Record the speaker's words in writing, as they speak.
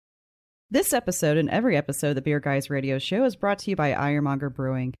This episode and every episode of the Beer Guys Radio Show is brought to you by Ironmonger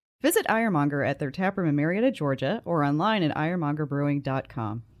Brewing. Visit Ironmonger at their taproom in Marietta, Georgia, or online at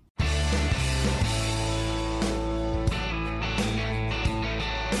ironmongerbrewing.com.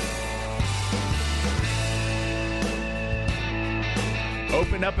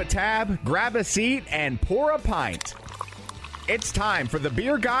 Open up a tab, grab a seat, and pour a pint. It's time for the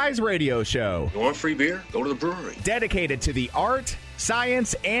Beer Guys Radio Show. You want free beer? Go to the brewery. Dedicated to the art,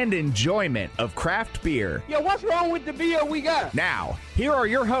 science, and enjoyment of craft beer. Yo, what's wrong with the beer we got? Now, here are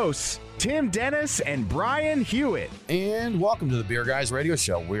your hosts, Tim Dennis and Brian Hewitt. And welcome to the Beer Guys Radio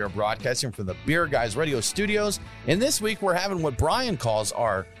Show. We are broadcasting from the Beer Guys Radio Studios. And this week we're having what Brian calls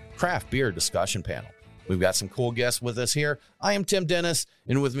our craft beer discussion panel. We've got some cool guests with us here. I am Tim Dennis,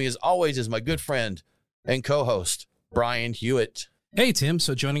 and with me as always is my good friend and co-host, Brian Hewitt. Hey, Tim.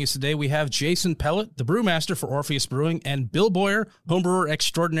 So joining us today, we have Jason Pellet, the brewmaster for Orpheus Brewing, and Bill Boyer, homebrewer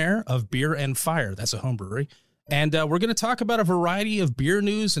extraordinaire of Beer and Fire. That's a home brewery. And we're going to talk about a variety of beer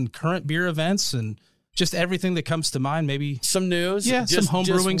news and current beer events and just everything that comes to mind. Maybe some news. Yeah, some home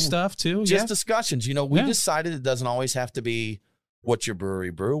brewing stuff, too. Just discussions. You know, we decided it doesn't always have to be what's your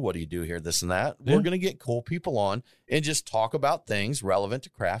brewery brew? What do you do here? This and that. Yeah. We're going to get cool people on and just talk about things relevant to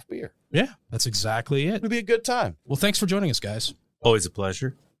craft beer. Yeah, that's exactly it. It'll be a good time. Well, thanks for joining us, guys. Always a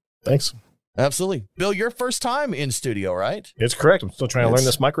pleasure. Thanks. Absolutely. Bill, your first time in studio, right? It's correct. I'm still trying to learn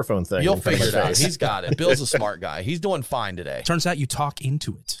this microphone thing. You'll figure it out. He's got it. Bill's a smart guy. He's doing fine today. Turns out you talk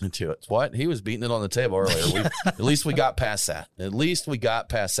into it. Into it. What? He was beating it on the table earlier. At least we got past that.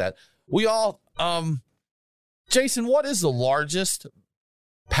 We all, Jason, what is the largest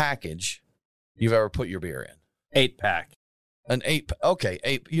package you've ever put your beer in? 8-pack. An 8. Okay,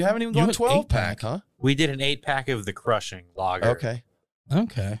 8. You haven't even gone 12-pack, huh? We did an 8-pack of the Crushing lager. Okay.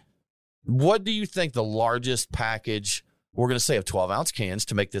 What do you think the largest package, we're going to say, of 12-ounce cans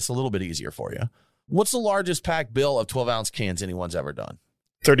to make this a little bit easier for you? What's the largest pack, Bill, of 12-ounce cans anyone's ever done?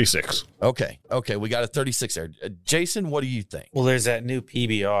 36. Okay, we got a 36 there. Jason, what do you think? Well, there's that new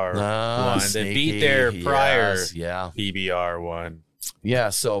PBR one that beat their prior PBR one. Yeah,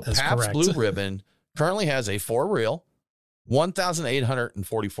 so That's Pabst correct. Blue Ribbon currently has a 4-reel,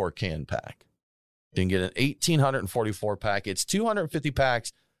 1,844 can pack. You can get an 1,844 pack. It's 250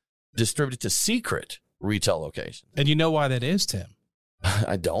 packs distributed to secret retail locations. And you know why that is, Tim?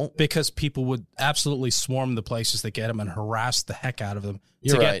 I don't. Because people would absolutely swarm the places that get them and harass the heck out of them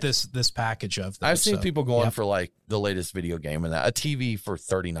get this package of them. I've seen people going for like the latest video game and that. A TV for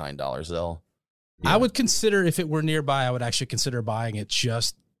 $39, though. I would consider, if it were nearby, I would actually consider buying it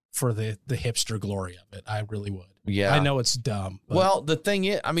just for the hipster glory of it. I really would. Yeah. I know it's dumb. But Well, the thing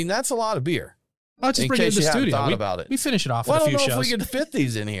is, I mean, that's a lot of beer. I'll just in bring it case to the you haven't studio. thought about it. We finish it off Well, with I a don't few know shows. if we can fit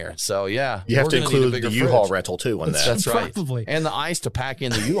these in here. So, yeah. You have to we're gonna need a include bigger the U-Haul fridge. rental, too, on that. That's right. Probably. And the ice to pack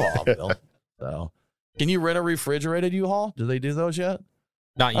in the U-Haul, Bill. So, can you rent a refrigerated U-Haul? Do they do those yet?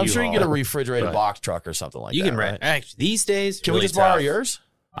 Not I'm sure you can get a U-Haul. refrigerated box truck or something like You that. can rent. Right? Actually, these days, Can really we just borrow tough. yours?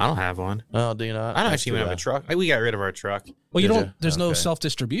 I don't have one. Oh, do you not? I don't actually even have a truck. We got rid of our truck. Well, Did you? there's no Okay.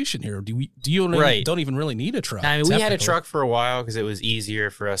 self-distribution here. Do you Right. don't even really need a truck? I mean, we had a technically. truck for a while because it was easier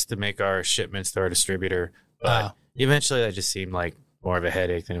for us to make our shipments to our distributor. But eventually, that just seemed like more of a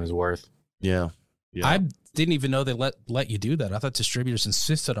headache than it was worth. Yeah. I didn't even know they let you do that. I thought distributors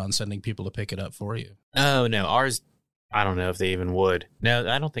insisted on sending people to pick it up for you. Oh, no. Ours, I don't know if they even would.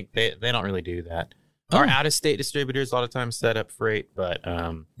 No, I don't think they don't really do that. Our out-of-state distributors a lot of times set up freight, but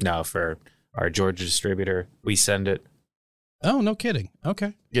no, for our Georgia distributor, we send it. Oh, no kidding.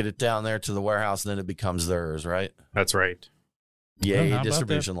 Okay. Get it down there to the warehouse, and then it becomes theirs, right? That's right. Well, how Yay, about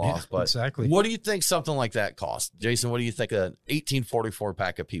distribution that? loss. Yeah, But exactly. what do you think something like that costs? Jason, what do you think an 1844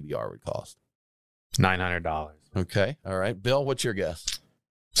 pack of PBR would cost? $900. Okay. All right. Bill, what's your guess?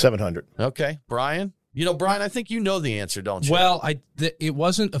 700. Okay. Brian? You know, Brian, I think you know the answer, don't you? Well, it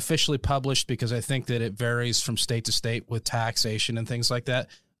wasn't officially published because I think that it varies from state to state with taxation and things like that.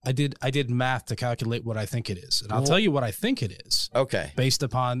 I did math to calculate what I think it is, and I'll tell you what I think it is. Okay. Based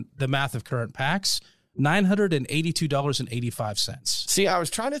upon the math of current packs, $982.85. See, I was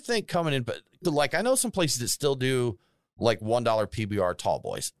trying to think coming in, but like I know some places that still do like $1 PBR tall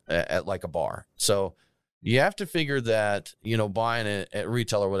boys at like a bar. So you have to figure that, you know, buying it at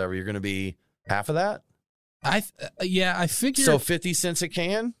retail or whatever, you're going to be half of that. I figured. So 50 cents a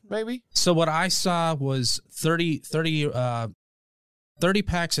can, maybe? So what I saw was 30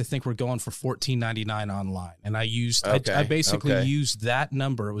 packs, I think, were going for $14.99 online. And I used, I basically used that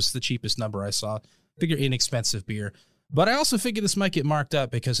number. It was the cheapest number I saw. Figure inexpensive beer. But I also figured this might get marked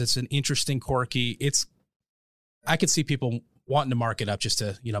up because it's an interesting, quirky, I could see people wanting to mark it up just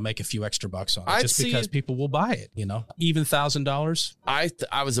to, make a few extra bucks on it, I'd just see because it. people will buy it, even $1,000. I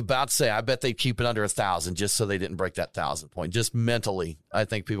was about to say, I bet they'd keep it under 1,000 just so they didn't break that 1,000 point. Just mentally, I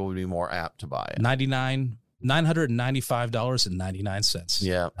think people would be more apt to buy it. $995.99.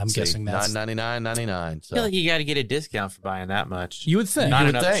 Yeah, I'm guessing that's $999.99. So. I feel like you got to get a discount for buying that much. You would think. Not you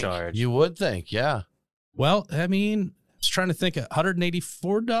would enough think. charge. You would think, yeah. Well, I was trying to think,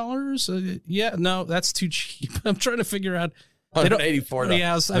 $184? Yeah, no, that's too cheap. I'm trying to figure out. $184.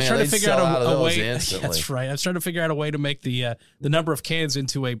 Yeah, I was trying to figure out a way. That's right. I was trying to figure out a way to make the number of cans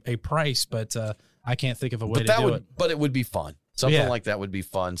into a price, but I can't think of a way to do it. But it would be fun. Something like that would be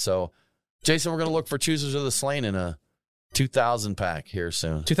fun. So, Jason, we're going to look for choosers of the slain in a 2000 pack here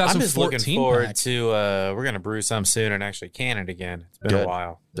soon. 2014 I'm just looking forward pack. to we're going to brew some soon and actually can it again. It's been a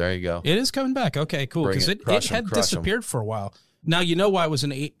while. There you go. It is coming back. Okay, cool. Because it had disappeared for a while. Now, you know why it was an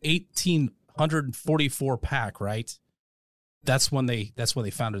 1844 pack, right? That's when they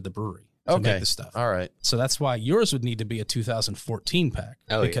founded the brewery to make the stuff. All right. So that's why yours would need to be a 2014 pack.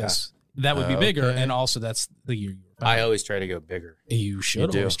 Because that would be bigger, and also that's the year you were founded. I always try to go bigger. You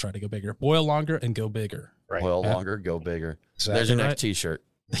should always try to go bigger. Boil longer and go bigger. Right. Boil longer, go bigger. Exactly There's your right. next T-shirt.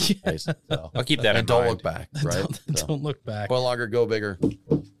 Yes. So. I'll keep that in And don't mind. look back, right? Don't look back. Boil longer, go bigger.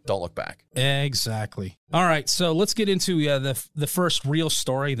 Don't look back. Exactly. All right, so let's get into the first real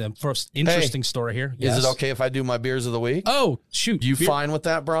story, the first interesting story here. Yes. Is it okay if I do my beers of the week? Oh, shoot. You fine with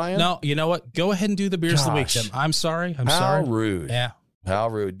that, Brian? No, you know what? Go ahead and do the beers of the week, Tim. I'm sorry. I'm sorry. How rude. Yeah. How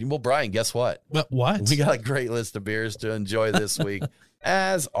rude. Well, Brian, guess what? What? We got a great list of beers to enjoy this week,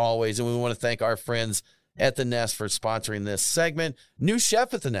 as always. And we want to thank our friends at The Nest for sponsoring this segment. New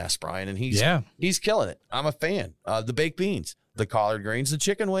chef at The Nest, Brian, and he's killing it. I'm a fan. The baked beans, the collard greens, the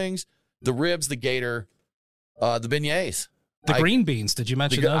chicken wings, the ribs, the gator, the beignets. The green beans. Did you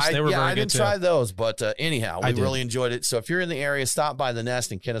mention those? They were very good, I didn't too. try those, but anyhow, we I did. really enjoyed it. So if you're in the area, stop by The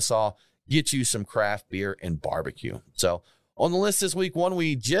Nest in Kennesaw, get you some craft beer and barbecue. So on the list this week, one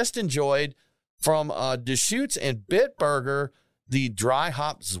we just enjoyed from Deschutes and Bitburger, the dry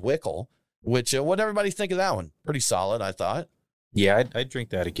hop Zwickel, which what did everybody think of that one? Pretty solid, I thought. Yeah, I'd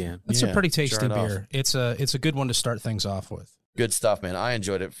drink that again. It's a pretty tasty sure enough. beer. It's a good one to start things off with. Good stuff, man. I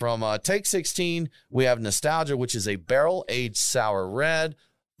enjoyed it. From Take 16, we have Nostalgia, which is a barrel-aged sour red.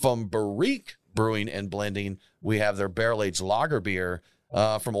 From Barrique Brewing and Blending, we have their barrel-aged lager beer.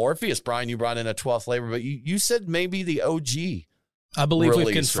 From Orpheus, Brian, you brought in a 12th flavor, but you said maybe the OG. I believe we've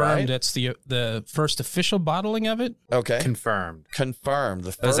release, confirmed right? it's the first official bottling of it. Okay. Confirmed. Confirmed.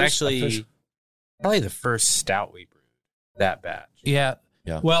 It was actually probably the first stout we brewed, that batch. Yeah.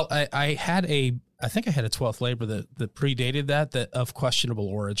 Yeah. Well, I think I had a 12th flavor that predated that of questionable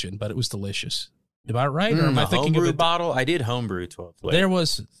origin, but it was delicious. Am I right? Or am I thinking of homebrew it? bottle? I did homebrew 12 flavor.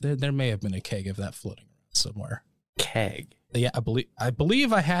 There may have been a keg of that floating around somewhere. Keg. Yeah, I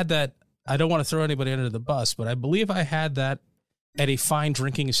believe I had that. I don't want to throw anybody under the bus, but I believe I had that at a fine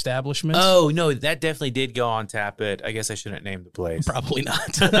drinking establishment. Oh, no, that definitely did go on tap it. I guess I shouldn't name the place. Probably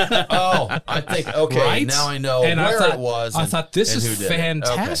not. Oh, I think, okay, Right? now I know And where it was. I thought this and is who did it.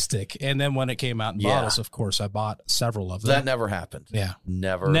 fantastic. And then when it came out in Yeah. bottles, of course, I bought several of them. That never happened. Yeah.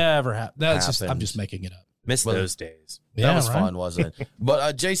 Never happened. That's just I'm happened. just making it up. Missed Well, those days. That was right? fun, wasn't it?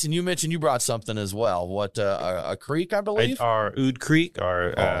 But Jason, you mentioned you brought something as well. What, a creek, I believe? Our Oud Creek,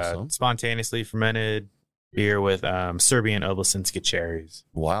 our Awesome. spontaneously fermented beer with Serbian Oblasinska cherries.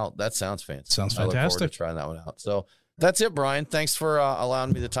 Wow, that sounds fancy. Sounds I look forward to fantastic. trying that one out. So that's it, Brian. Thanks for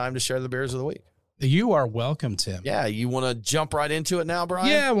allowing me the time to share the beers of the week. You are welcome, Tim. Yeah, you want to jump right into it now, Brian?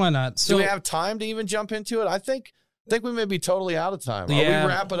 Yeah, why not? Do we have time to even jump into it? I think we may be totally out of time. Are Yeah. we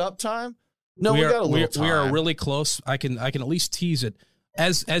wrapping up time? No, we got a little time. We are really close. I can at least tease it.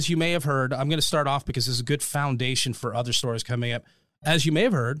 As you may have heard, I'm going to start off because this is a good foundation for other stories coming up. As you may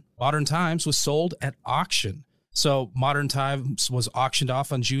have heard, Modern Times was sold at auction. So Modern Times was auctioned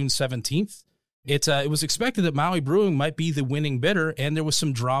off on June 17th. It was expected that Maui Brewing might be the winning bidder, and there was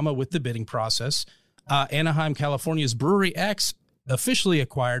some drama with the bidding process. Anaheim, California's Brewery X officially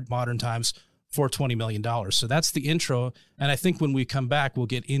acquired Modern Times for $20 million. So that's the intro. And I think when we come back, we'll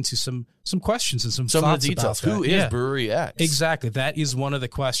get into some questions and some of thoughts the details. about that. Who is Brewery X? Exactly. That is one of the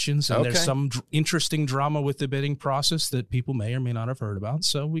questions. And there's Okay. some interesting drama with the bidding process that people may or may not have heard about.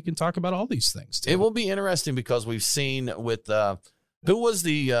 So we can talk about all these things too. It will be interesting because we've seen with Who was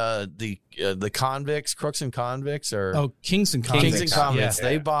the convicts, Crooks and Convicts, or Kings and Convicts? Kings and Convicts. Yeah.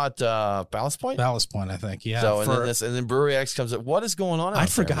 They bought Ballast Point. Ballast Point, I think. Yeah. So and then Brewery X comes up. What is going on? I'd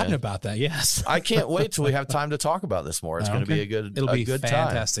forgotten about that. Yes. I can't wait till we have time to talk about this more. It's going to be a good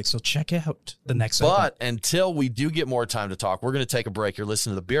fantastic. time. So check out the next. But until we do get more time to talk, we're going to take a break. You're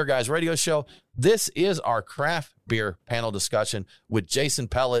listening to the Beer Guys Radio Show. This is our craft beer panel discussion with Jason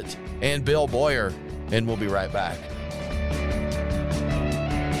Pellet and Bill Boyer, and we'll be right back.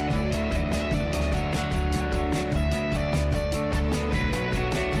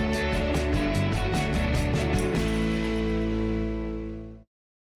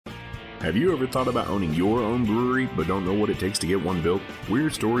 Have you ever thought about owning your own brewery but don't know what it takes to get one built? We're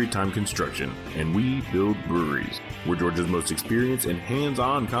Storytime Construction, and we build breweries. We're Georgia's most experienced and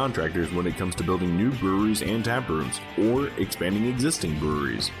hands-on contractors when it comes to building new breweries and tap rooms, or expanding existing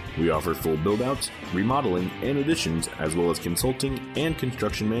breweries. We offer full build-outs, remodeling, and additions, as well as consulting and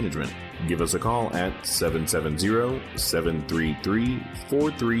construction management. Give us a call at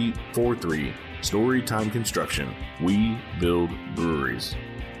 770-733-4343. Storytime Construction. We build breweries.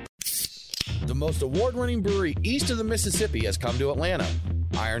 The most award-winning brewery east of the Mississippi has come to Atlanta.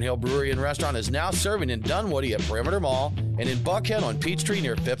 Iron Hill Brewery and Restaurant is now serving in Dunwoody at Perimeter Mall and in Buckhead on Peachtree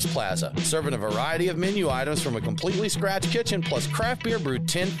near Phipps Plaza, serving a variety of menu items from a completely scratched kitchen plus craft beer brewed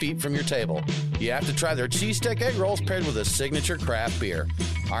 10 feet from your table. You have to try their cheesesteak egg rolls paired with a signature craft beer.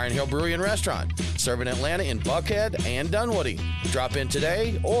 Iron Hill Brewery and Restaurant, serving Atlanta in Buckhead and Dunwoody. Drop in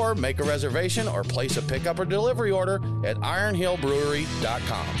today or make a reservation or place a pickup or delivery order at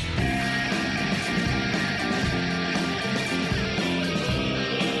ironhillbrewery.com.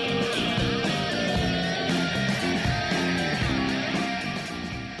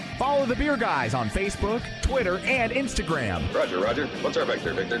 Follow the Beer Guys on Facebook, Twitter, and Instagram. Roger. What's our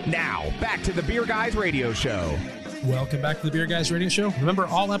vector, Victor? Now, back to the Beer Guys Radio Show. Welcome back to the Beer Guys Radio Show. Remember,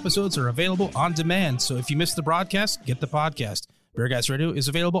 all episodes are available on demand, so if you missed the broadcast, get the podcast. Beer Guys Radio is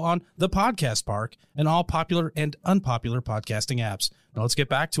available on the Podcast Park and all popular and unpopular podcasting apps. Now let's get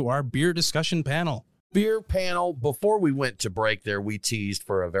back to our beer discussion panel. Beer panel. Before we went to break there, we teased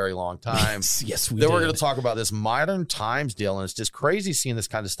for a very long time. Yes, we did. Then we're going to talk about this Modern Times deal, and it's just crazy seeing this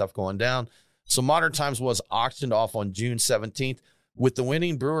kind of stuff going down. So Modern Times was auctioned off on June 17th, with the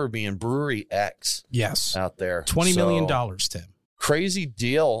winning brewer being Brewery X. Yes. Out there. $20 million, Tim. Crazy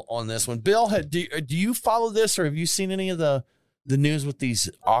deal on this one. Bill, do you follow this, or have you seen any of the news with these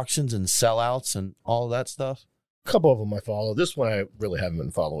auctions and sellouts and all of that stuff? A couple of them I follow. This one I really haven't been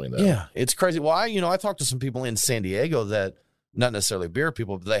following that. Yeah, it's crazy. Well, I talked to some people in San Diego that, not necessarily beer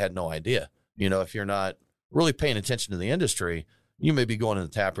people, but they had no idea. If you're not really paying attention to the industry, you may be going in the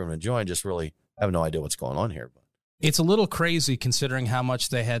tap room and enjoying, just really have no idea what's going on here. It's a little crazy considering how much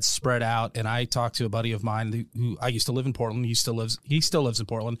they had spread out. And I talked to a buddy of mine who I used to live in Portland. He still lives in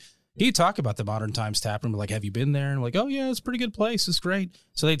Portland. He'd talk about the Modern Times tap room, like, have you been there? And I'm like, oh yeah, it's a pretty good place. It's great.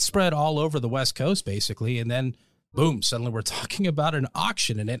 So they'd spread all over the West Coast basically. And then boom, suddenly we're talking about an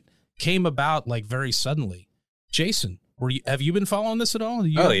auction, and it came about like very suddenly. Jason, have you been following this at all? Do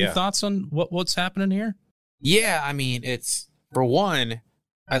you have any thoughts on what's happening here? Yeah, I mean, it's, for one,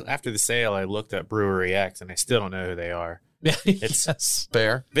 after the sale, I looked at Brewery X, and I still don't know who they are. It's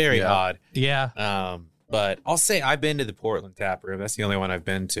fair, very odd. Yeah. But I'll say I've been to the Portland tap room. That's the only one I've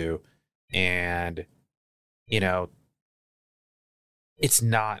been to, and it's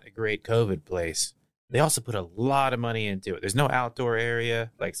not a great COVID place. They also put a lot of money into it. There's no outdoor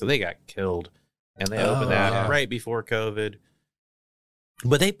area, so they got killed, and they opened that right before COVID.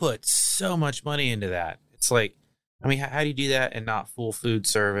 But they put so much money into that. It's like, I mean, how do you do that and not full food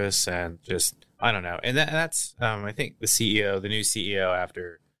service and just, I don't know. And that's, I think the new CEO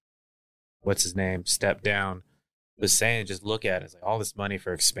after, what's his name, stepped down, was saying, just look at it. It's like all this money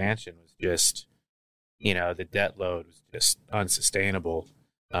for expansion was just, the debt load was just unsustainable.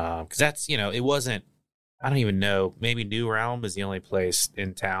 Because that's, it wasn't, I don't even know, maybe New Realm is the only place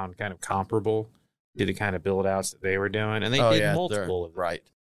in town kind of comparable to the kind of build outs that they were doing. And they did multiple of them. Right.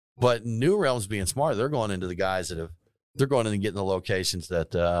 But New Realm's being smart. They're going into the guys they're going in and getting the locations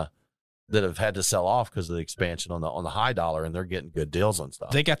that have had to sell off because of the expansion on the high dollar, and they're getting good deals on stuff.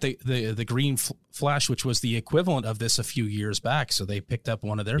 They got the Green Flash, which was the equivalent of this a few years back. So they picked up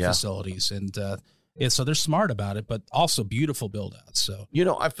one of their facilities, and so they're smart about it, but also beautiful build outs. So,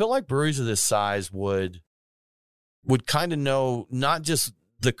 I feel like breweries of this size would kind of know not just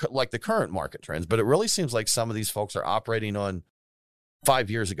the current market trends, but it really seems like some of these folks are operating on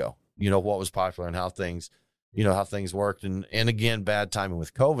 5 years ago, what was popular and how things worked. And again, bad timing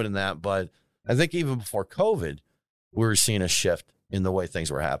with COVID and that. But I think even before COVID, we were seeing a shift in the way things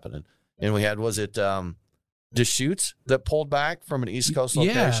were happening. And we had, Deschutes that pulled back from an East Coast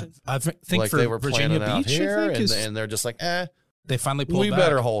location? I think like for they were Virginia planning out Beach, here, I think, and they're just like, they finally pulled we back.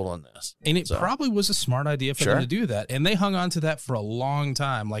 better hold on this. And it probably was a smart idea for them to do that. And they hung on to that for a long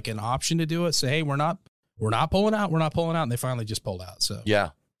time, like an option to do it. Say, hey, we're not pulling out. We're not pulling out. And they finally just pulled out. So yeah.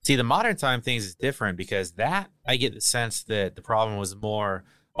 See, the Modern Time things is different because that I get the sense that the problem was more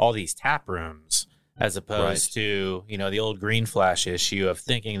all these tap rooms as opposed to, the old Green Flash issue of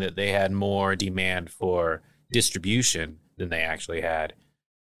thinking that they had more demand for distribution than they actually had.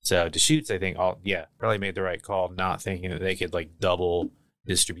 So Deschutes, I think, probably made the right call, not thinking that they could like double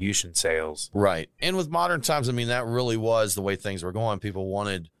distribution sales. Right. And with Modern Times, I mean, that really was the way things were going. People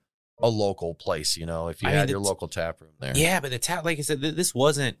wanted a local place, if you had your local tap room there. Yeah, but the tap, like I said,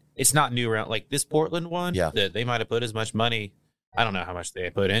 it's not new around. Like this Portland one, that they might have put as much money. I don't know how much they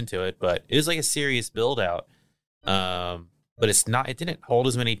put into it, but it was like a serious build out. But it didn't hold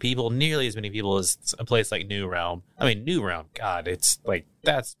as many people, nearly as many people as a place like New Realm. I mean, New Realm, God, it's like,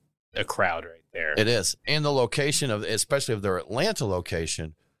 that's a crowd right there. It is. And the location especially of their Atlanta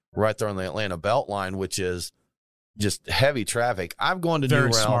location, right there on the Atlanta Beltline, which is just heavy traffic. I've gone to New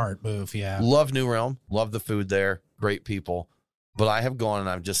Realm. Very smart move, yeah. Love New Realm. Love the food there. Great people. But I have gone and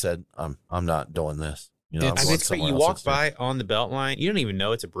I've just said, I'm not doing this. It's great. You walk by on the Beltline, you don't even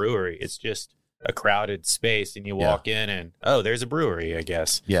know it's a brewery. It's just a crowded space, and you walk in and, there's a brewery, I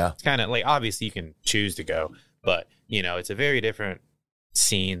guess. Yeah. It's kind of like, obviously you can choose to go, but it's a very different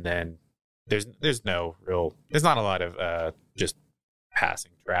scene than there's not a lot of just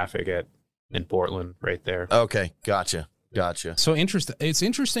passing traffic in Portland right there. Okay. Gotcha. So it's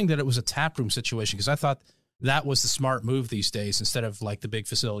interesting that it was a tap room situation, because I thought that was the smart move these days. Instead of like the big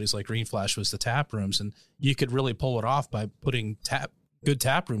facilities like Green Flash was the tap rooms, and you could really pull it off by putting good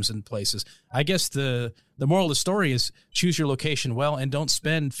tap rooms in places. I guess the moral of the story is choose your location well and don't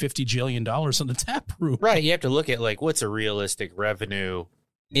spend $50 jillion on the tap room. Right. You have to look at like what's a realistic revenue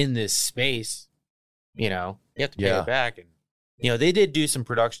in this space. You have to pay it back. And, they did do some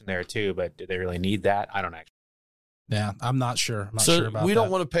production there too, but did they really need that? I don't actually. Yeah, I'm not sure. I'm not sure about that. We don't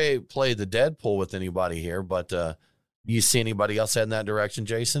want to play the Deadpool with anybody here, but you see anybody else head in that direction,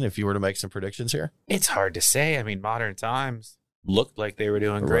 Jason, if you were to make some predictions here? It's hard to say. I mean, Modern Times looked like they were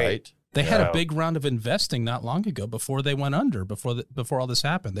doing great. Right. They had a big round of investing not long ago before they went under, before all this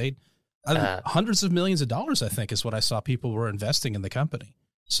happened. They hundreds of millions of dollars, I think, is what I saw people were investing in the company.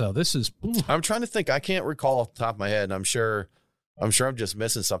 So this is. I'm trying to think. I can't recall off the top of my head. And I'm sure I'm just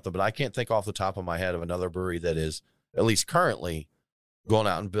missing something, but I can't think off the top of my head of another brewery that is at least currently going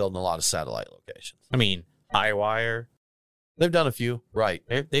out and building a lot of satellite locations. I mean, Highwire. They've done a few, right?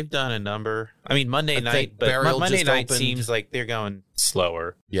 They've done a number. I mean, Monday night, but Monday night seems like they're going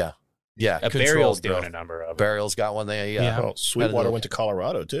slower. Yeah. Burial's doing a number of them. Burial's got one. Well, Sweetwater went to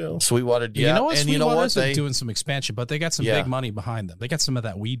Colorado too. Sweetwater, You know what? Sweetwater's doing some expansion, but they got some big money behind them. They got some of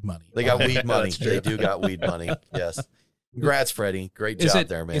that weed money. They got weed money. They do got weed money. Yes. Congrats, Freddie. Great job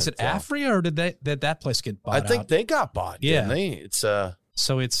there, man. Is it Afria, or did that place get bought? I think they got bought. Yeah. Didn't they? It's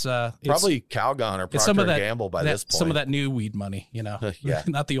so it's probably Calgon or Procter & Gamble by this point. Some of that new weed money,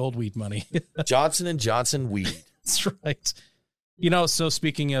 not the old weed money. Johnson & Johnson weed. That's right. So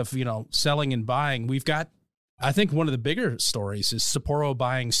speaking of, selling and buying, we've got, I think one of the bigger stories is Sapporo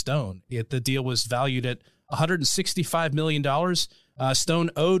buying Stone. The deal was valued at $165 million. Stone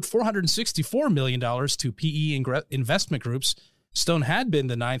owed $464 million to PE investment groups. Stone had been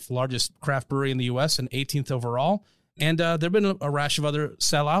the 9th largest craft brewery in the U.S. and 18th overall. And there have been a rash of other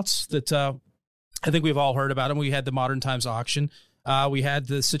sellouts that I think we've all heard about them. We had the Modern Times auction. We had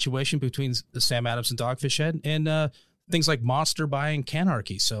the situation between Sam Adams and Dogfish Head, and things like Monster buying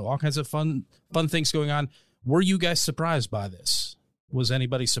Canarchy. So all kinds of fun things going on. Were you guys surprised by this? Was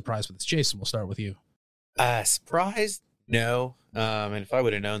anybody surprised with this? Jason, we'll start with you. Surprised? No. And if I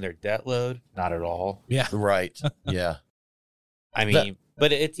would have known their debt load, not at all. Yeah. Right. Yeah. I mean,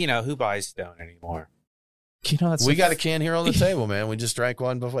 but it's, who buys Stone anymore? We got a can here on the table, man. We just drank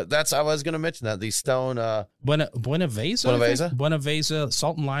one before. I was going to mention that. The Stone. Buenaveza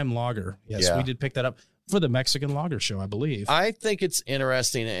Salt and Lime Lager. Yes, we did pick that up for the Mexican Lager Show, I believe. I think it's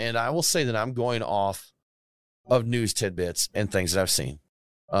interesting, and I will say that I'm going off of news tidbits and things that I've seen.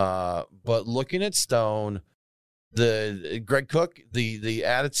 But looking at Stone, the Greg Cook, the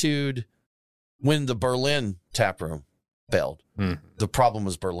attitude when the Berlin tap room failed, the problem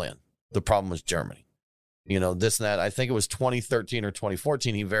was Berlin. The problem was Germany. This and that. I think it was 2013 or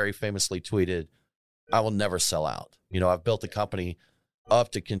 2014. He very famously tweeted, "I will never sell out. I've built the company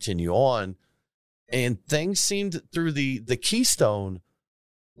up to continue on." And things seemed through the Keystone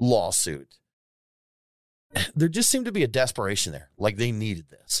lawsuit, there just seemed to be a desperation there. Like they needed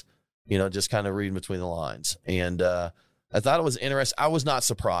this. just kind of reading between the lines. And I thought it was interesting. I was not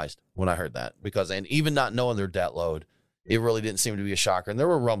surprised when I heard that and even not knowing their debt load, it really didn't seem to be a shocker. And there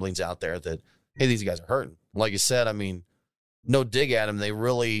were rumblings out there that, hey, these guys are hurting. Like you said, I mean, no dig at them. They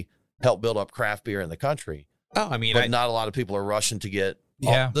really helped build up craft beer in the country. Oh, I mean, but not a lot of people are rushing to get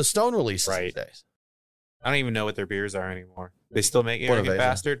the Stone releases these days. I don't even know what their beers are anymore. They still make Arrogant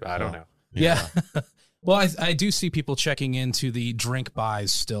Bastard? I don't know. Yeah. Well, I do see people checking into the drink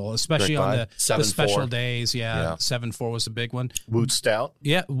buys still, especially on the special days. Yeah. 7-4 was a big one. Woot Stout.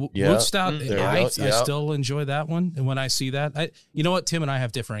 Yeah. Woot Stout. I still enjoy that one. And when I see that, you know what? Tim and I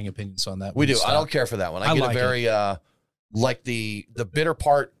have differing opinions on that. We do. I don't care for that one. I get a very, like the bitter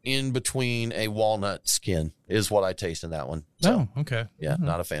part in between a walnut skin is what I taste in that one. So, okay. Yeah.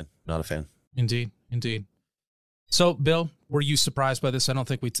 Not a fan. Indeed. So, Bill, were you surprised by this? I don't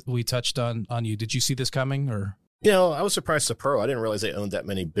think we touched on you. Did you see this coming, or? I was surprised Sapporo. I didn't realize they owned that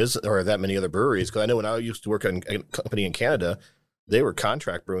many business or that many other breweries. Because I know when I used to work in a company in Canada, they were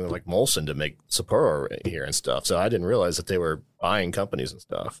contract brewing like Molson to make Sapporo here and stuff. So I didn't realize that they were buying companies and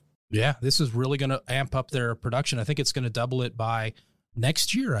stuff. Yeah, this is really going to amp up their production. I think it's going to double it by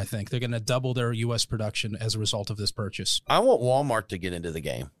next year. I think they're going to double their U.S. production as a result of this purchase. I want Walmart to get into the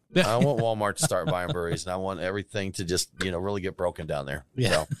game. I want Walmart to start buying breweries, and I want everything to just, really get broken down there.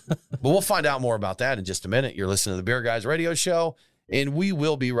 Yeah. So, but we'll find out more about that in just a minute. You're listening to the Beer Guys Radio Show, and we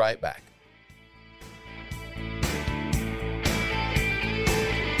will be right back.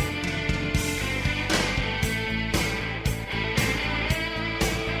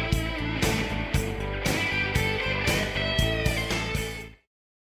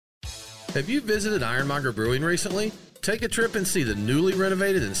 Have you visited Ironmonger Brewing recently? Take a trip and see the newly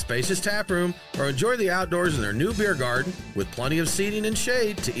renovated and spacious tap room, or enjoy the outdoors in their new beer garden with plenty of seating and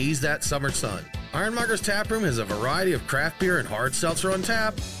shade to ease that summer sun. Ironmonger's tap room has a variety of craft beer and hard seltzer on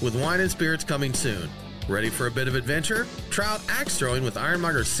tap, with wine and spirits coming soon. Ready for a bit of adventure? Try out axe throwing with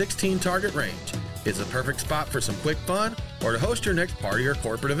Ironmonger's 16 target range. It's a perfect spot for some quick fun or to host your next party or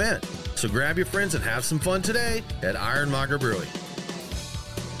corporate event. So grab your friends and have some fun today at Ironmonger Brewing.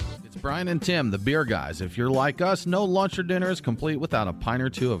 Brian and Tim, the Beer Guys. If you're like us, no lunch or dinner is complete without a pint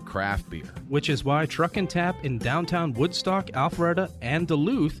or two of craft beer. Which is why Truck and Tap in downtown Woodstock, Alpharetta, and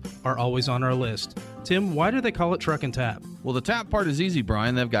Duluth are always on our list. Tim, why do they call it Truck and Tap? Well, the tap part is easy,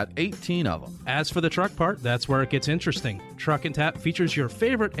 Brian. They've got 18 of them. As for the truck part, that's where it gets interesting. Truck and Tap features your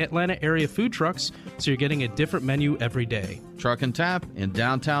favorite Atlanta area food trucks, so you're getting a different menu every day. Truck and Tap in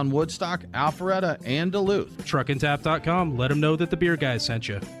downtown Woodstock, Alpharetta, and Duluth. Truckandtap.com. Let them know that the Beer Guys sent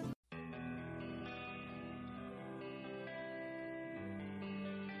you.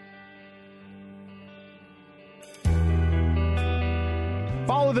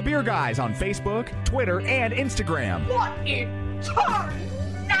 Follow the Beer Guys on Facebook, Twitter, and Instagram. What in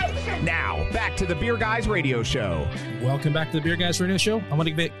tarnation? Now, back to the Beer Guys Radio Show. Welcome back to the Beer Guys Radio Show. I want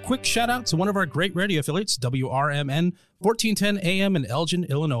to give a quick shout out to one of our great radio affiliates, WRMN, 1410 AM in Elgin,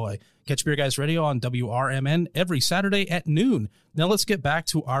 Illinois. Catch Beer Guys Radio on WRMN every Saturday at noon. Now let's get back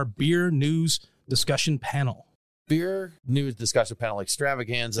to our beer news discussion panel. Beer news discussion panel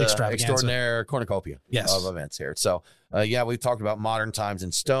extravaganza. Extraordinaire cornucopia of events here. So, we've talked about modern times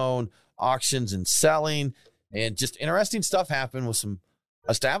in stone, auctions and selling, and just interesting stuff happened with some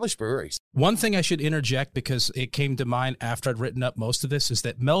established breweries. One thing I should interject, because it came to mind after I'd written up most of this, is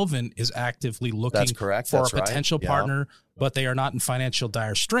that Melvin is actively looking for a potential partner, but they are not in financial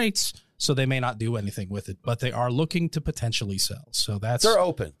dire straits, so they may not do anything with it, but they are looking to potentially sell. So they're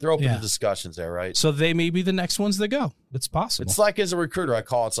open. They're open to discussions there, right? So they may be the next ones that go. It's possible. It's like as a recruiter, I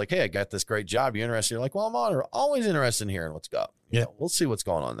call. It's like, hey, I got this great job. You interested? You're like, well, I'm always interested in hearing what's up. Yeah, we'll see what's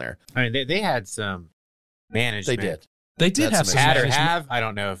going on there. I mean, they had some management. They did have some management. I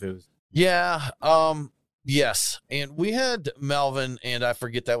don't know if it was. Yeah. Yes. And we had Melvin, and I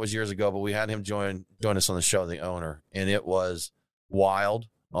forget that was years ago, but we had him join us on the show, the owner, and it was wild.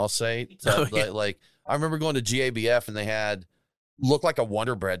 I'll say. Like I remember going to GABF and they looked like a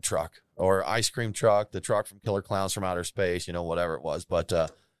Wonder Bread truck or ice cream truck, the truck from Killer Clowns from Outer Space, whatever it was. But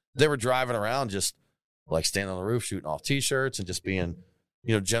they were driving around just like standing on the roof, shooting off T-shirts and just being,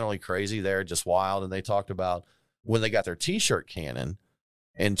 generally crazy there, just wild. And they talked about when they got their T-shirt cannon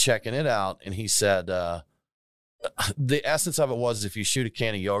and checking it out. And he said, the essence of it was if you shoot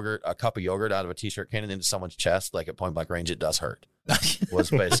a cup of yogurt out of a T-shirt cannon into someone's chest, like at point blank range, it does hurt.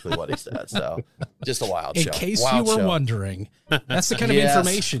 Was basically what he said. So just a wild show. In case you were wondering, that's the kind of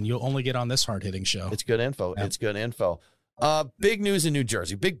information you'll only get on this hard-hitting show. It's good info. Yeah. It's good info. Big news in New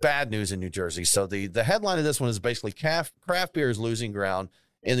Jersey. Big bad news in New Jersey. So the headline of this one is basically craft beer is losing ground.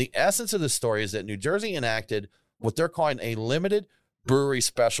 And the essence of the story is that New Jersey enacted what they're calling a limited brewery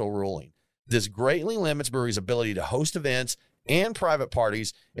special ruling. This greatly limits breweries' ability to host events and private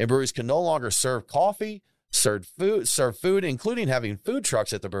parties, and breweries can no longer serve coffee, serve food, including having food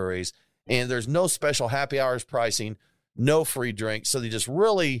trucks at the breweries, and there's no special happy hours pricing, no free drinks. So they just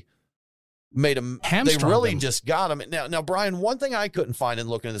really made them, just got them. Now, Brian, one thing I couldn't find in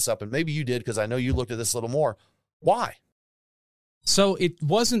looking this up, and maybe you did because I know you looked at this a little more, why? So it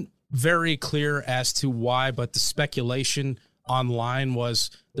wasn't very clear as to why, but the speculation online was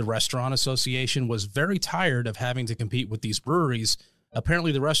the Restaurant Association was very tired of having to compete with these breweries.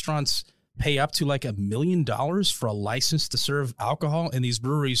 Apparently the restaurants pay up to like $1 million for a license to serve alcohol, and these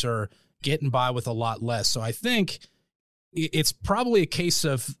breweries are getting by with a lot less. So I think it's probably a case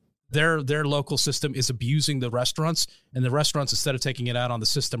of their local system is abusing the restaurants, and the restaurants, instead of taking it out on the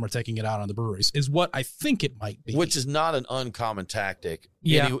system, are taking it out on the breweries, is what I think it might be. Which is not an uncommon tactic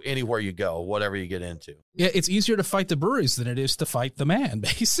anywhere you go, whatever you get into. Yeah, it's easier to fight the breweries than it is to fight the man,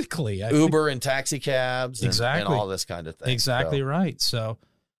 basically. Uber and taxi cabs and all this kind of thing. Exactly right. So,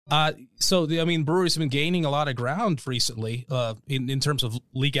 breweries have been gaining a lot of ground recently in terms of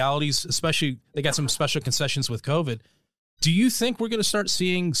legalities, especially they got some special concessions with COVID. Do you think we're going to start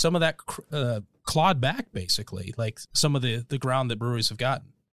seeing some of that clawed back, basically, like some of the ground that breweries have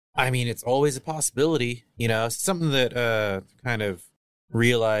gotten? I mean, it's always a possibility. Something that kind of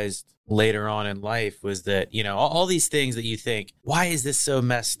realized later on in life was that, all these things that you think, why is this so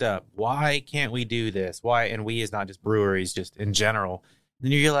messed up? Why can't we do this? Why? And we is not just breweries, just in general.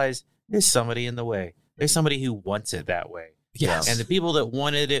 Then you realize there's somebody in the way. There's somebody who wants it that way. Yes. And the people that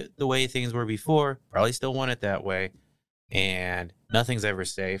wanted it the way things were before probably still want it that way. And nothing's ever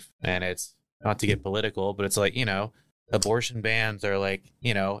safe. And it's not to get political, but it's like, abortion bans are like,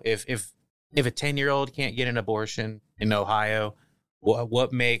 if a 10-year-old can't get an abortion in Ohio,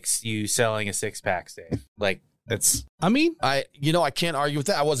 what makes you selling a 6-pack safe? Like, that's, I can't argue with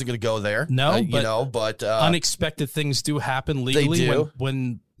that. I wasn't going to go there. No, but unexpected things do happen legally they do.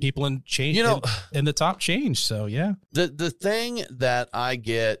 when people in the top change. So yeah, the thing that I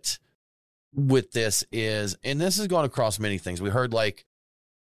get with this is, and this is going across many things. I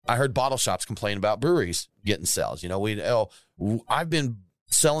heard bottle shops complain about breweries getting sales. I've been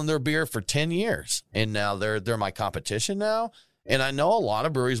selling their beer for 10 years and now they're my competition now. And I know a lot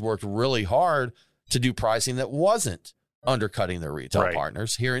of breweries worked really hard to do pricing that wasn't undercutting their retail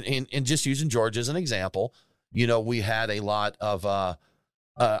partners here. And just using Georgia as an example, we had a lot of, I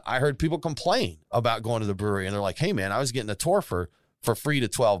heard people complain about going to the brewery and they're like, hey man, I was getting a tour for free to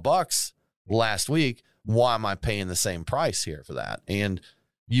 $12 last week. Why am I paying the same price here for that? And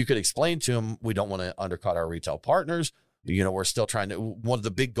you could explain to them, we don't want to undercut our retail partners. We're still trying to, one of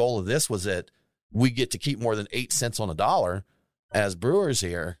the big goal of this was that we get to keep more than 8 cents on a dollar as brewers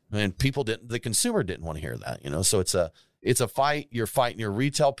here. And the consumer didn't want to hear that, so it's a fight. You're fighting your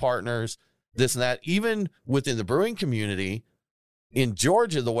retail partners, this and that. Even within the brewing community in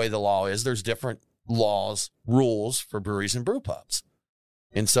Georgia, the way the law is, there's different rules for breweries and brew pubs.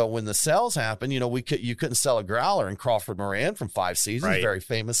 And so when the sales happen, you couldn't sell a growler, and Crawford Moran from 5 Seasons very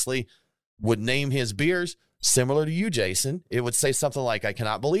famously would name his beers similar to you, Jason. It would say something like, I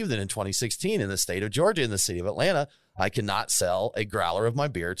cannot believe that in 2016 in the state of Georgia, in the city of Atlanta, I cannot sell a growler of my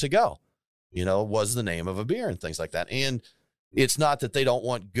beer to go, was the name of a beer and things like that. And it's not that they don't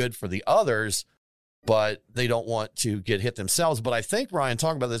want good for the others, but they don't want to get hit themselves. But I think, Ryan,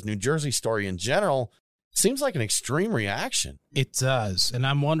 talking about this New Jersey story in general, seems like an extreme reaction. It does. And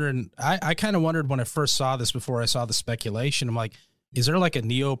I'm wondering, I kind of wondered when I first saw this, before I saw the speculation, I'm like, is there like a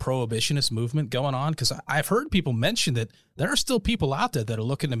neo-prohibitionist movement going on? Because I've heard people mention that there are still people out there that are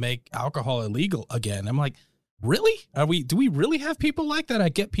looking to make alcohol illegal again. I'm like, really? Do we really have people like that? I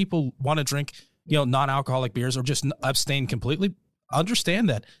get people want to drink, non-alcoholic beers or just abstain completely. Understand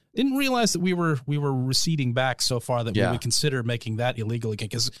that. Didn't realize that we were receding back so far that we would consider making that illegal again.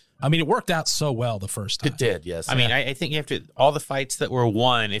 Because it worked out so well the first time. It did, yes. I think you have to, all the fights that were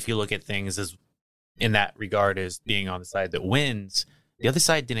won, if you look at things as in that regard as being on the side that wins, the other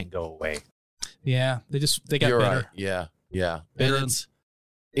side didn't go away. Yeah, they got You're better. Right. Yeah. Better. And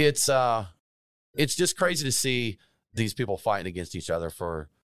it's just crazy to see these people fighting against each other for,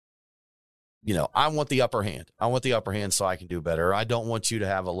 I want the upper hand. I want the upper hand so I can do better. I don't want you to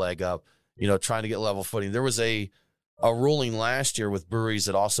have a leg up, trying to get level footing. There was a ruling last year with breweries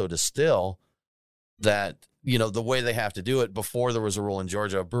that also distill that, the way they have to do it. Before there was a rule in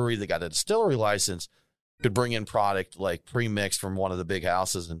Georgia, a brewery that got a distillery license could bring in product like pre-mixed from one of the big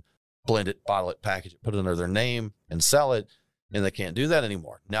houses and blend it, bottle it, package it, put it under their name and sell it. And they can't do that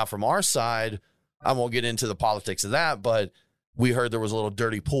anymore. Now, from our side, I won't get into the politics of that, but we heard there was a little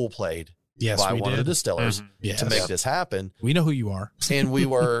dirty pool played Yes, by we one of did. the distillers Yes. to make this happen. We know who you are. And we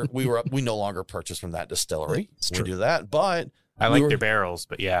no longer purchase from that distillery. It's We true. do that, but I like their barrels,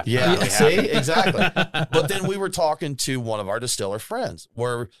 but yeah. Yeah, see, exactly. But then we were talking to one of our distiller friends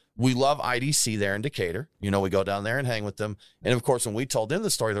where we love IDC there in Decatur. You know, we go down there and hang with them. And of course, when we told them the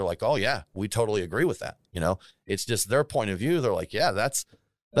story, they're like, oh yeah, we totally agree with that. You know, it's just their point of view. They're like, yeah, that's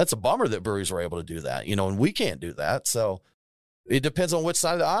a bummer that breweries were able to do that, you know, and we can't do that. So it depends on which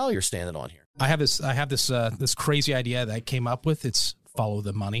side of the aisle you're standing on here. I have this crazy idea that I came up with. It's follow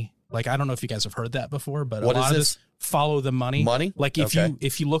the money. Like, I don't know if you guys have heard that before, but What a lot is of this? this follow the money. Money? Like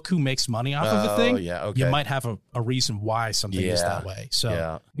if you look who makes money off of a thing, you might have a reason why something is that way.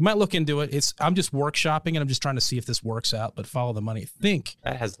 So you might look into it. I'm just workshopping and I'm just trying to see if this works out, but follow the money. I think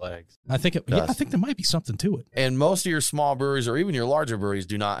that has legs. I think there might be something to it. And most of your small breweries or even your larger breweries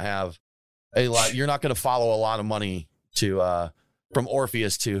do not have a lot. You're not going to follow a lot of money to from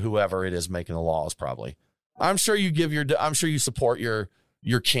Orpheus to whoever it is making the laws. Probably, I'm sure you support your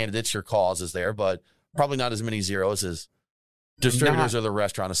candidates, your causes there, but probably not as many zeros as distributors or the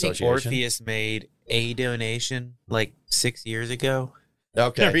restaurant association. Orpheus made a donation like 6 years ago.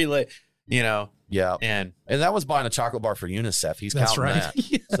 Okay, you know, yeah, and that was buying a chocolate bar for UNICEF. He's That's counting right.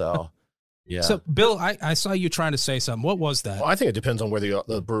 that. So. Yeah. So, Bill, I saw you trying to say something. What was that? Well, I think it depends on where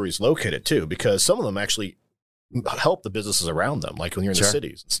the brewery's located, too, because some of them actually help the businesses around them, like when you're in the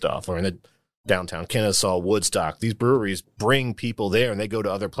cities and stuff, or in the downtown Kennesaw, Woodstock. These breweries bring people there, and they go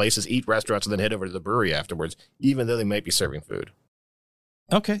to other places, eat restaurants, and then head over to the brewery afterwards, even though they might be serving food.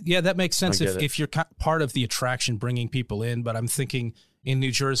 Okay, yeah, that makes sense if you're part of the attraction, bringing people in. But I'm thinking in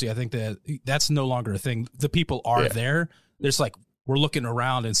New Jersey, I think that's no longer a thing. The people are there. There's like, we're looking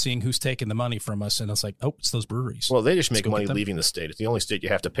around and seeing who's taking the money from us, and it's like, oh, it's those breweries. Well, they just make money leaving the state. It's the only state you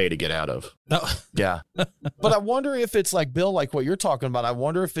have to pay to get out of. Oh. Yeah. But I wonder if it's like, Bill, like what you're talking about. I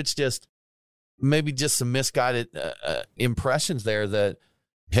wonder if it's just maybe just some misguided impressions there that,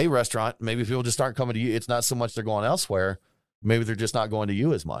 hey, restaurant, maybe people just aren't coming to you. It's not so much they're going elsewhere. Maybe they're just not going to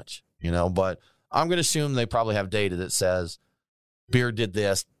you as much, you know. But I'm going to assume they probably have data that says beer did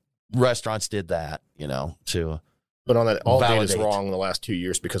this, restaurants did that, you know, to But on that, all data is validate. wrong in the last 2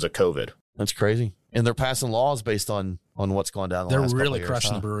 years because of COVID. That's crazy. And they're passing laws based on what's going down the They're last couple really of years,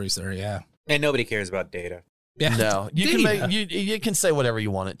 crushing huh? the breweries there, yeah. And nobody cares about data. Yeah. No, you can say whatever you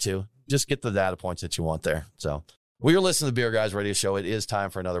want it to. Just get the data points that you want there. So we are listening to the Beer Guys Radio Show. It is time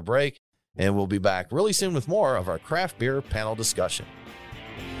for another break, and we'll be back really soon with more of our craft beer panel discussion.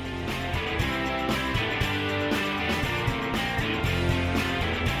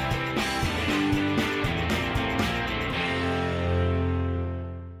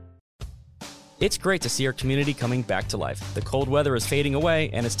 It's great to see our community coming back to life. The cold weather is fading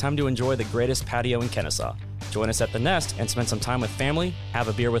away, and it's time to enjoy the greatest patio in Kennesaw. Join us at the Nest and spend some time with family, have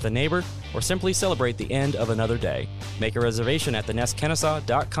a beer with a neighbor, or simply celebrate the end of another day. Make a reservation at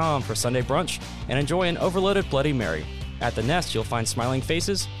thenestkennesaw.com for Sunday brunch and enjoy an overloaded Bloody Mary. At the Nest, you'll find smiling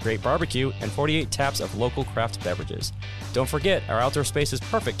faces, great barbecue, and 48 taps of local craft beverages. Don't forget, our outdoor space is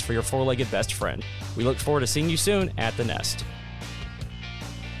perfect for your four-legged best friend. We look forward to seeing you soon at the Nest.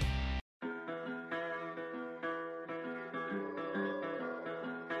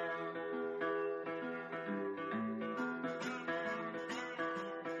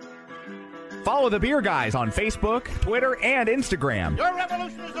 Follow the Beer Guys on Facebook, Twitter, and Instagram. Your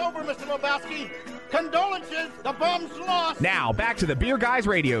revolution is over, Mr. Lebowski. Condolences, the bum's lost. Now, back to the Beer Guys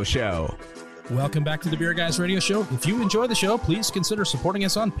Radio Show. Welcome back to the Beer Guys Radio Show. If you enjoy the show, please consider supporting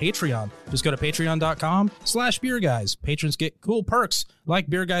us on Patreon. Just go to patreon.com/beerguys. Patrons get cool perks like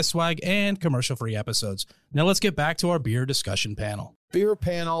Beer Guys swag and commercial-free episodes. Now let's get back to our beer discussion panel. Beer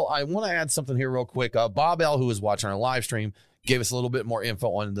panel, I want to add something here real quick. Bob L., who was watching our live stream, gave us a little bit more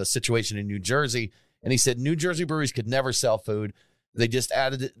info on the situation in New Jersey. And he said New Jersey breweries could never sell food. They just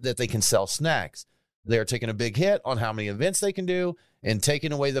added that they can sell snacks. They're taking a big hit on how many events they can do and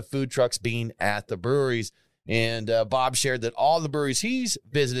taking away the food trucks being at the breweries. And Bob shared that all the breweries he's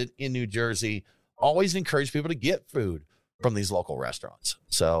visited in New Jersey always encourage people to get food from these local restaurants.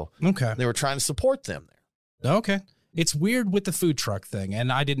 So they were trying to support them there. Okay. It's weird with the food truck thing,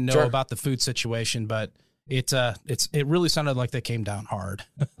 and I didn't know about the food situation, but it really sounded like they came down hard.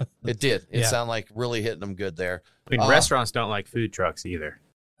 It did. It sounded like really hitting them good there. I mean, restaurants don't like food trucks either.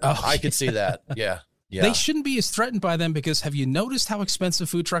 Oh, I could see that. Yeah. Yeah. They shouldn't be as threatened by them because have you noticed how expensive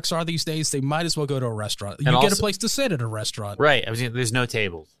food trucks are these days? They might as well go to a restaurant. You get a place to sit at a restaurant. Right. I mean, there's no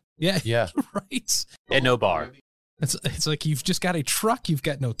tables. Yeah. Yeah. Right. And no bar. It's like you've just got a truck. You've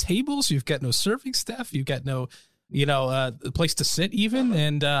got no tables. You've got no serving staff. You've got no a place to sit even,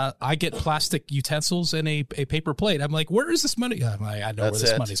 and I get plastic utensils and a paper plate. I'm like, where is this money? I'm like, I know where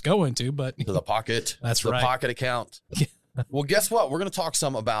this money's going to, but to the pocket. That's the right. pocket account. Well, guess what? We're going to talk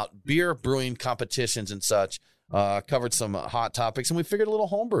some about beer brewing competitions and such. Covered some hot topics, and we figured a little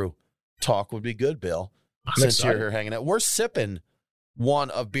homebrew talk would be good, Bill. Since you're here hanging out, we're sipping one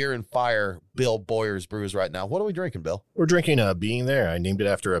of Beer and Fire, Bill Boyer's brews right now. What are we drinking, Bill? We're drinking Being There. I named it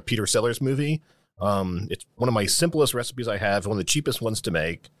after a Peter Sellers movie. It's one of my simplest recipes I have, one of the cheapest ones to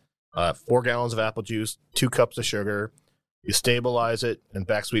make. 4 gallons of apple juice, 2 cups of sugar. You stabilize it and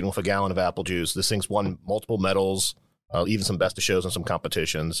back sweeten with a gallon of apple juice. This thing's won multiple medals, even some best of shows and some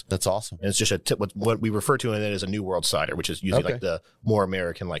competitions. That's awesome. And it's just a tip. What we refer to in it as a New World cider, which is usually like the more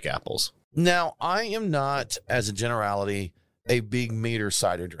American-like apples. Now, I am not, as a generality, a big mead or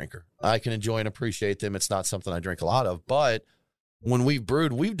cider drinker. I can enjoy and appreciate them. It's not something I drink a lot of, but when we've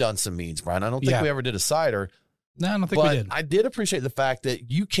brewed, we've done some meads, Brian. I don't think we ever did a cider. No, I don't think we did. I did appreciate the fact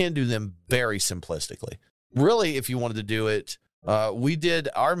that you can do them very simplistically. Really, if you wanted to do it, we did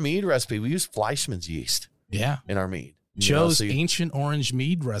our mead recipe. We used Fleischmann's yeast in our mead. Joe's ancient orange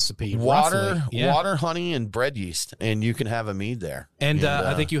mead recipe. Water, honey, and bread yeast, and you can have a mead there. And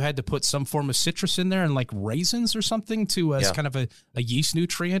I think you had to put some form of citrus in there and like raisins or something to as kind of a yeast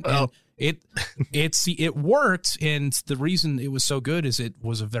nutrient. And it worked, and the reason it was so good is it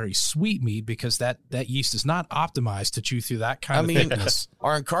was a very sweet mead because that yeast is not optimized to chew through that kind of thickness.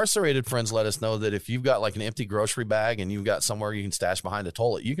 Our incarcerated friends let us know that if you've got like an empty grocery bag and you've got somewhere you can stash behind a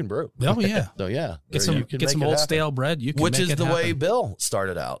toilet, you can brew. Oh yeah. So yeah, get some old stale bread. You can which make is it the happen. way Bill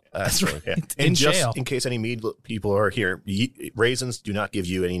started out. That's right. And just in case any mead people are here, raisins do not give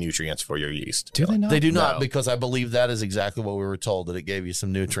you any nutrients for your yeast. Do they not? They do not, because I believe that is exactly what we were told, that it gave you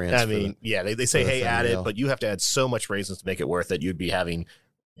some nutrients. I mean, they say, hey, add it, but you have to add so much raisins to make it worth it. You'd be having,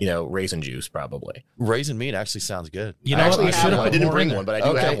 raisin juice probably. Raisin meat actually sounds good. I didn't bring one, but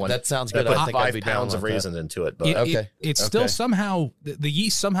I do have one. That sounds good. I put 5 pounds of raisins into it. But it's still somehow, the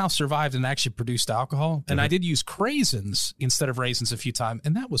yeast somehow survived and actually produced alcohol. And I did use craisins instead of raisins a few times,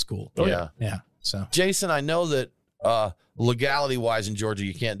 and that was cool. Yeah. So, Jason, I know that legality wise in Georgia,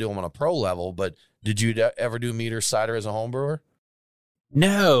 you can't do them on a pro level, but did you ever do mead or cider as a home brewer?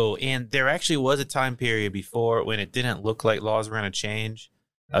 No, and there actually was a time period before when it didn't look like laws were going to change.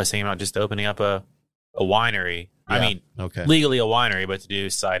 I was thinking about just opening up a winery. Yeah. I mean, legally a winery, but to do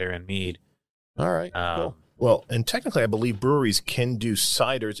cider and mead. All right. Cool. Well, and technically, I believe breweries can do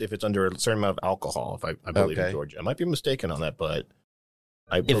ciders if it's under a certain amount of alcohol, if I believe in Georgia. I might be mistaken on that, but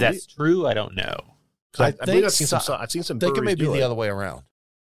if that's true, I don't know. I believe I've seen some breweries it may be the other way around.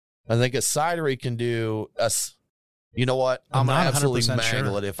 I think a cidery can do us. You know what? I'm gonna absolutely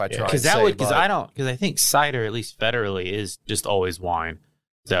mangle it if I try. Because I think cider, at least federally, is just always wine.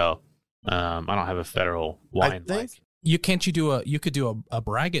 So I don't have a federal wine. You could do a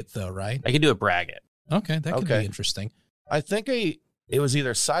braggot though, right? I can do a braggot. Okay, that could be interesting. I think it was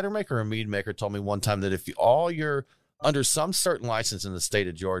either a cider maker or a mead maker told me one time that if you're under some certain license in the state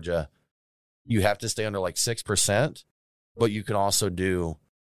of Georgia, you have to stay under like 6%, but you can also do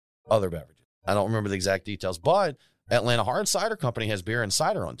other beverages. I don't remember the exact details, but Atlanta Hard Cider Company has beer and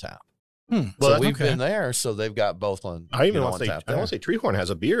cider on tap. So we've been there, so they've got both on. I even want to say, Treehorn has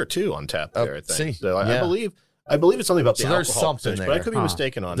a beer too on tap there. I think. See, so I believe it's something about the alcohol. There's something there, but I could be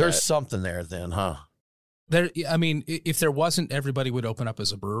mistaken on that. There's something there, then, huh? I mean, if there wasn't, everybody would open up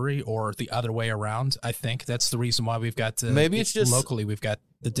as a brewery, or the other way around. I think that's the reason why we've got maybe it's just locally we've got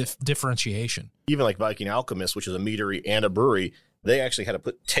the differentiation. Even like Viking Alchemist, which is a meadery and a brewery, they actually had to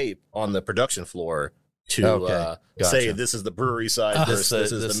put tape on the production floor to say this is the brewery side versus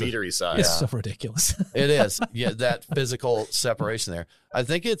this is the meadery side. It's so ridiculous. It is. Yeah, that physical separation there. I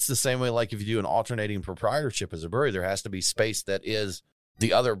think it's the same way like if you do an alternating proprietorship as a brewery, there has to be space that is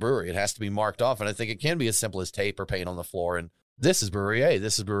the other brewery. It has to be marked off. And I think it can be as simple as tape or paint on the floor. And this is brewery A,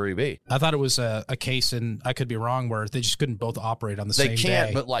 this is brewery B. I thought it was a case, and I could be wrong, where they just couldn't both operate on the same day. They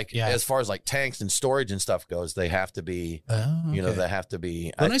can't, but as far as like tanks and storage and stuff goes, they have to be, they have to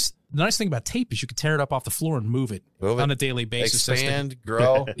be. The nice thing about tape is you can tear it up off the floor and move it on a daily basis. Expand,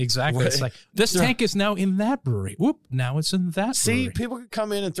 grow. Exactly. It's like, this tank is now in that brewery. Whoop, now it's in that brewery. People could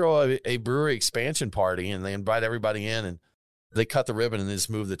come in and throw a brewery expansion party, and they invite everybody in, and they cut the ribbon and they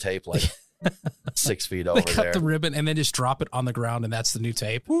just move the tape like 6 feet over there. They cut the ribbon and then just drop it on the ground, and that's the new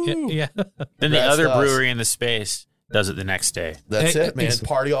tape. Yeah. Then the other brewery in the space does it the next day. That's it, man.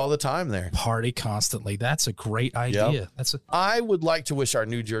 Party all the time there. Party constantly. That's a great idea. Yep. I would like to wish our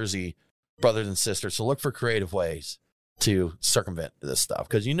New Jersey brothers and sisters to look for creative ways to circumvent this stuff.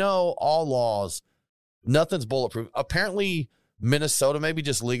 Because all laws, nothing's bulletproof. Apparently, Minnesota maybe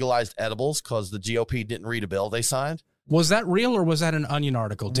just legalized edibles because the GOP didn't read a bill they signed. Was that real or was that an Onion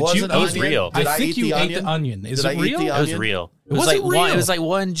article? It was real. Did I think you ate the onion. Is it real? It was real. It was like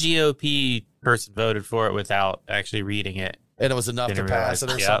one GOP person voted for it without actually reading it. And it was enough to pass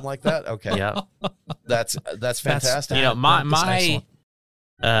it or something like that? Okay. Yeah. That's fantastic. My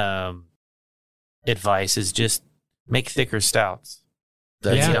advice is just make thicker stouts.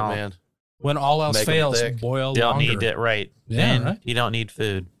 That's it, man. When all else fails, boil Don't longer. need it, right. Yeah, and right. you don't need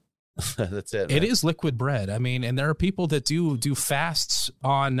food. That's it. It is liquid bread. I mean, and there are people that do fasts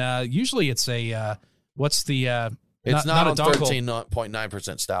on. Usually, it's a what's the? It's not on Dunkel.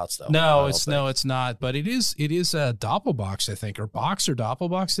 13.9% stouts though. No, it's not. But it is a Doppelbox, I think, or Box or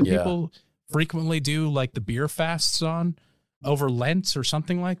Doppelbox that people frequently do, like the beer fasts on over Lent or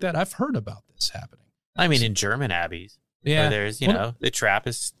something like that. I've heard about this happening. I mean, in German abbeys, yeah, where there's the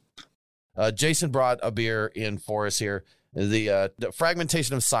Trappist. Jason brought a beer in for us here. The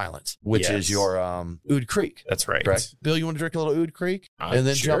Fragmentation of Silence, which is your Oud Creek. That's right. Correct. Bill, you want to drink a little Oud Creek? And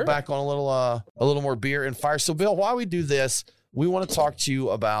then jump back on a little more beer and fire. So, Bill, while we do this, we want to talk to you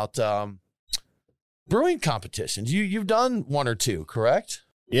about brewing competitions. You've done one or two, correct?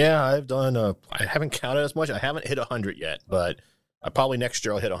 Yeah, I've done. I haven't counted as much. I haven't hit 100 yet, but probably next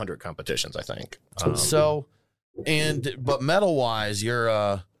year I'll hit 100 competitions, I think. But medal-wise,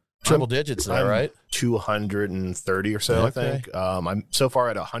 you're triple digits there, right? 230 or so, I think. I'm so far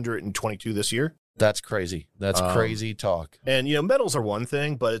at 122 this year. That's crazy. That's crazy talk. And, medals are one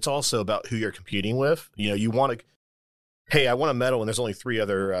thing, but it's also about who you're competing with. You want to, hey, I want a medal, and there's only 3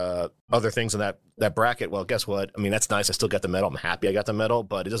 other things in that bracket. Well, guess what? I mean, that's nice. I still got the medal. I'm happy I got the medal,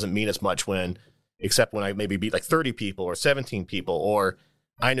 but it doesn't mean as much except when I maybe beat like 30 people or 17 people, or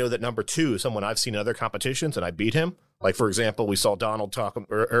I know that number 2 is someone I've seen in other competitions, and I beat him. Like, for example, we saw Donald talk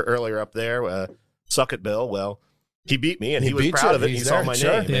earlier up there, Suck It Bill. Well, he beat me, and he was proud of it. He saw my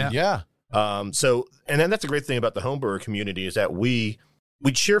name. Yeah. And then that's a great thing about the homebrewer community is that we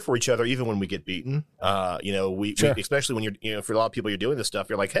cheer for each other even when we get beaten. We especially when you're for a lot of people you're doing this stuff,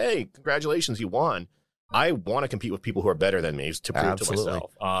 you're like, hey, congratulations, you won. I want to compete with people who are better than me to prove to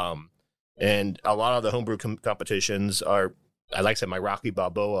myself. And a lot of the homebrew competitions are, like I said, my Rocky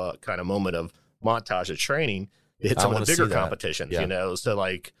Balboa kind of moment of montage of training to hit some of the bigger competitions, so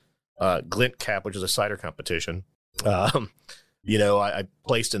like Glint Cap, which is a cider competition. I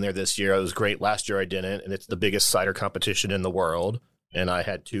placed in there this year. It was great. Last year I didn't, and it's the biggest cider competition in the world. And I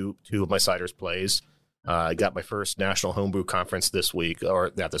had two of my ciders plays. I got my first national homebrew conference this week,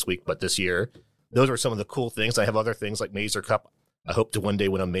 or not this week, but this year. Those are some of the cool things. I have other things like Mazer Cup. I hope to one day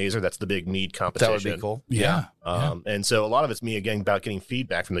win a Mazer. That's the big mead competition. That would be cool. Yeah. And so a lot of it's me again about getting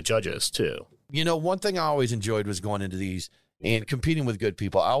feedback from the judges too. One thing I always enjoyed was going into these and competing with good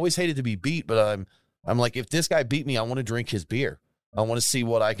people. I always hated to be beat, but I'm like, if this guy beat me, I want to drink his beer. I want to see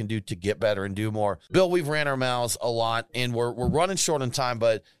what I can do to get better and do more. Bill, we've ran our mouths a lot, and we're running short on time,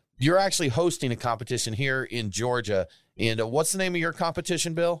 but you're actually hosting a competition here in Georgia. And what's the name of your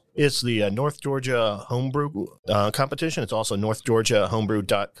competition, Bill? It's the North Georgia Homebrew competition. It's also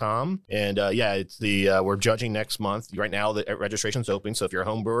northgeorgiahomebrew.com. And it's we're judging next month. Right now, the registration's open. So if you're a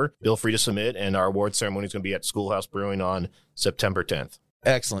home brewer, feel free to submit. And our award ceremony is going to be at Schoolhouse Brewing on September 10th.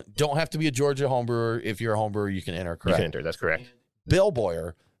 Excellent. Don't have to be a Georgia home brewer. If you're a home brewer, you can enter, correct? You can enter. That's correct. Bill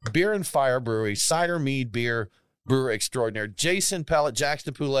Boyer, Beer and Fire Brewery, cider, mead, beer, brewer extraordinaire. Jason Pellet,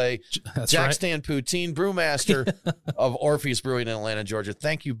 Jackson Poulet, Jack Stan Poutine, brewmaster of Orpheus Brewing in Atlanta, Georgia.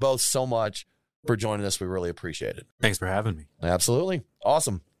 Thank you both so much for joining us. We really appreciate it. Thanks for having me. Absolutely.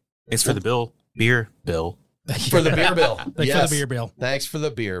 Awesome. Thanks for the beer bill. For the beer bill. Thanks for the beer bill. Thanks for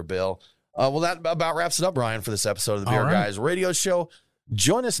the beer bill. Well, that about wraps it up, Brian, for this episode of the Beer Guys Radio Show.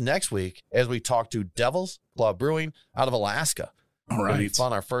 Join us next week as we talk to Devil's Club Brewing out of Alaska. All right. It'll be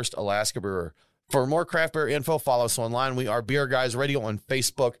fun, our first Alaska brewer. For more craft beer info, follow us online. We are Beer Guys Radio on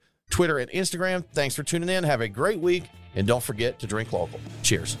Facebook, Twitter, and Instagram. Thanks for tuning in. Have a great week, and don't forget to drink local.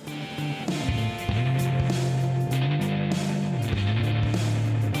 Cheers.